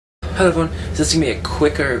Hello everyone, so this is going to be a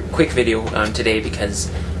quick video today because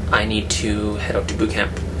I need to head out to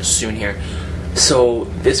bootcamp soon here. So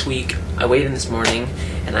this week, I weighed in this morning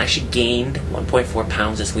and I actually gained 1.4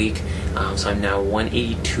 pounds this week, so I'm now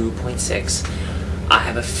 182.6. I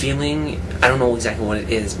have a feeling, I don't know exactly what it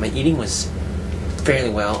is, my eating was fairly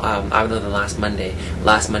well, other than last Monday.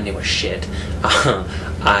 Last Monday was shit.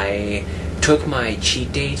 I took my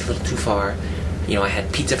cheat days a little too far. You know, I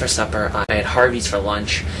had pizza for supper, I had Harvey's for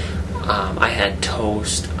lunch, I had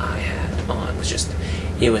toast,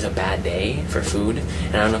 it was a bad day for food,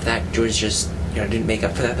 and I don't know if that was just, didn't make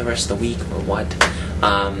up for that the rest of the week or what.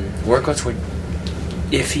 Workouts were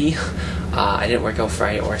iffy. I didn't work out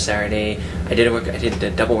Friday or Saturday. I did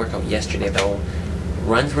a double workout yesterday though.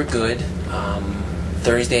 Runs were good.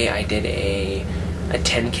 Thursday I did a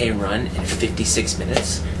 10K run in 56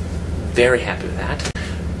 minutes. Very happy with that.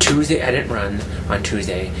 Tuesday I didn't run on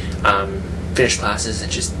Tuesday. Finished classes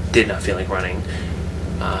and just did not feel like running.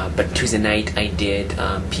 But Tuesday night I did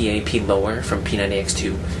PAP lower from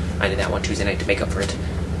P90X2. I did that one Tuesday night to make up for it.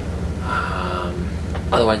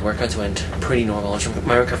 Otherwise workouts went pretty normal. It was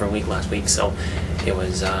my recovery week last week, so it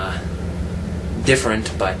was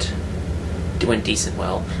different, but it went decent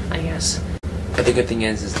well, I guess. But the good thing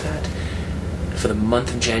is that for the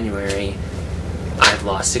month of January I've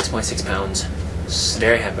lost 6.6 pounds.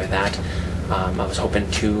 Very happy with that. I was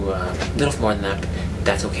hoping to a little more than that, but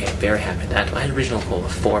that's okay. Very happy with that. I had an original goal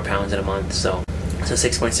of 4 pounds in a month, so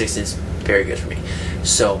 6.6 is very good for me.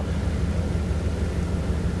 So,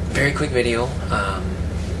 very quick video.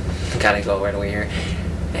 Gotta go right away here,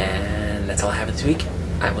 and that's all I have this week.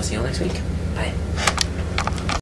 I will see you next week. Bye.